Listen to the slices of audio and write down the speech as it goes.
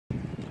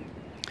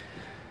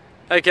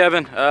Hey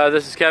Kevin,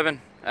 this is Kevin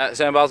at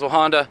Sam Boswell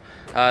Honda.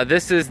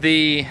 This is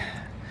the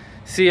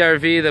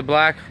CR-V, the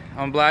black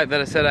on black that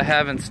I said I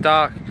have in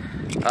stock.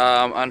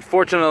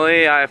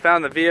 Unfortunately, I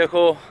found the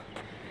vehicle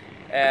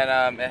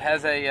and it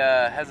has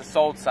a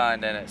sold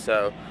sign in it.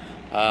 So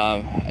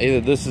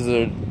either this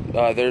is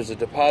there's a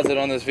deposit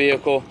on this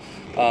vehicle,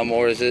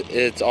 or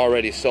it's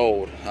already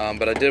sold.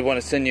 But I did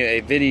want to send you a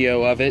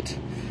video of it.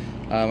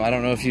 I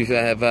don't know if you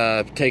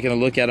have taken a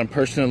look at them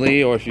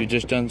personally, or if you've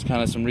just done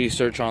kind of some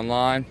research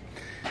online.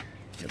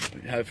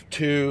 We have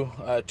two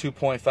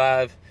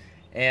 2.5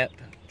 amp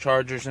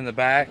chargers in the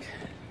back.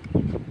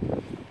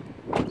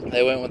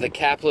 They went with a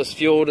capless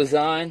fuel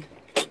design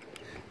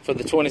for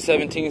the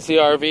 2017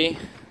 CR-V,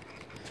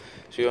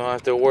 so you don't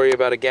have to worry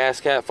about a gas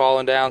cap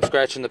falling down,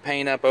 scratching the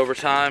paint up over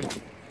time.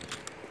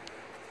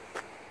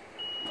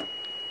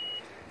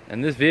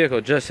 And this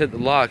vehicle just hit the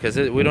lot because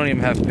we don't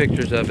even have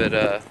pictures of it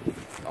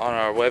on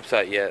our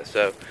website yet,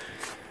 so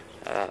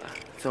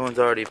someone's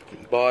already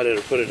bought it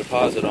or put a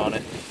deposit on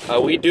it.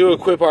 We do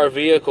equip our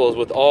vehicles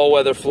with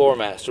all-weather floor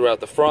mats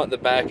throughout the front, the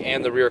back,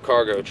 and the rear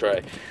cargo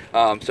tray.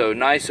 So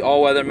nice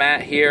all-weather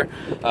mat here.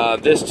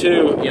 This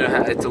too, you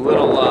know, it's a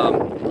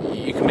little,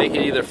 you can make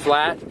it either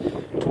flat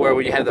to where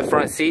when you have the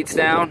front seats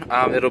down,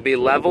 it'll be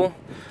level,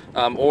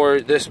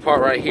 or this part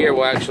right here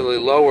will actually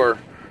lower,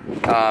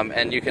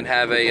 and you can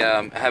have it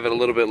a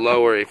little bit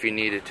lower if you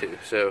needed to.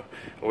 So,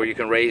 or you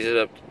can raise it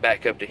up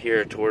back up to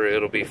here to where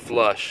it'll be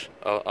flush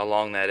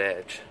along that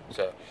edge.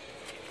 So,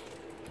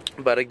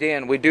 but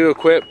again, we do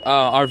equip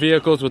our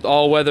vehicles with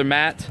all-weather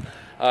mats.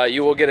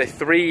 You will get a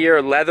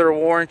 3-year leather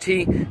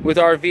warranty with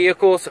our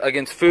vehicles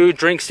against food,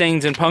 drink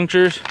stains, and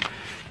punctures.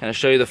 And I'll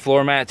show you the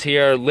floor mats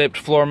here, lipped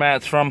floor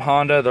mats from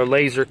Honda. They're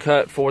laser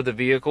cut for the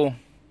vehicle.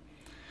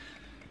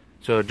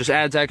 So it just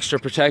adds extra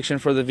protection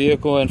for the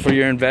vehicle and for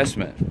your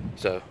investment.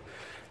 So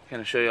I'm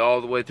going to show you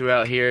all the way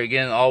throughout here.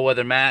 Again,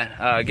 all-weather mat.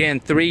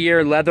 Again,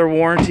 3-year leather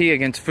warranty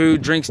against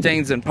food, drink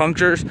stains, and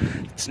punctures.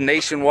 It's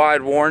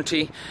nationwide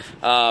warranty.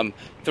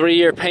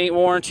 3-year paint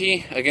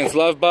warranty against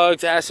love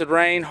bugs, acid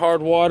rain,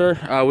 hard water.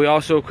 We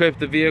also equip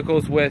the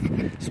vehicles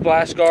with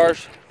splash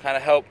guards, kind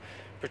of help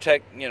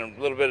protect, you know,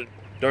 a little bit of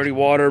dirty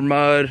water,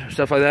 mud,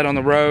 stuff like that on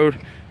the road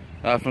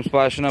from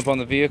splashing up on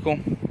the vehicle.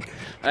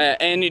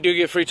 And you do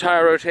get free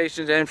tire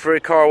rotations and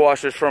free car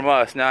washes from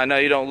us. Now, I know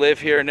you don't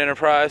live here in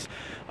Enterprise,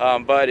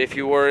 but if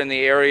you were in the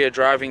area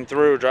driving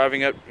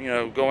up, you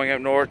know, going up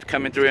north,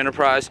 coming through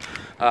Enterprise,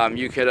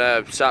 you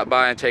could stop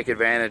by and take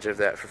advantage of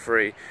that for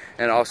free,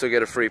 and also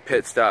get a free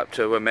pit stop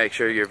to make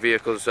sure your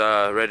vehicle's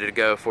ready to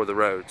go for the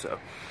road. So,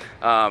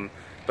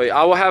 but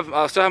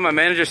I'll still have my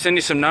manager send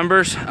you some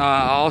numbers.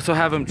 I'll also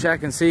have them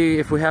check and see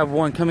if we have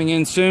one coming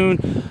in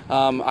soon.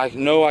 I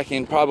know I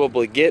can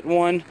probably get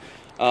one.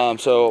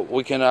 So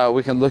we can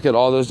look at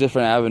all those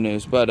different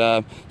avenues,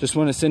 but just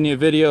want to send you a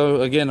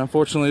video. Again,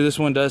 unfortunately, this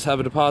one does have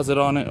a deposit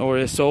on it, or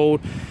is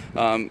sold.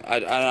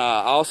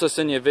 I'll also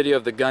send you a video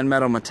of the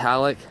gunmetal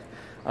metallic.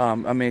 I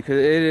mean, 'cause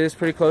it is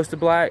pretty close to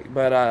black,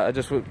 but I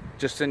just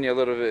send you a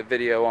little bit of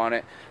video on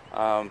it,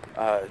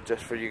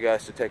 just for you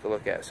guys to take a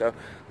look at. So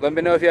let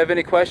me know if you have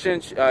any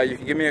questions. You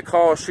can give me a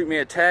call, shoot me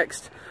a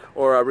text,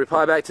 or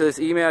reply back to this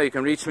email. You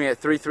can reach me at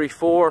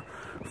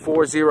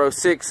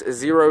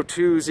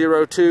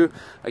 334-406-0202.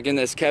 Again,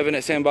 that's Kevin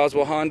at Sam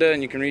Boswell Honda,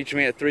 and you can reach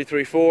me at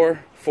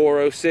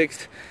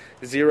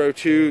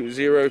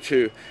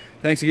 334-406-0202.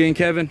 Thanks again,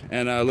 Kevin,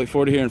 and I look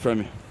forward to hearing from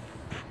you.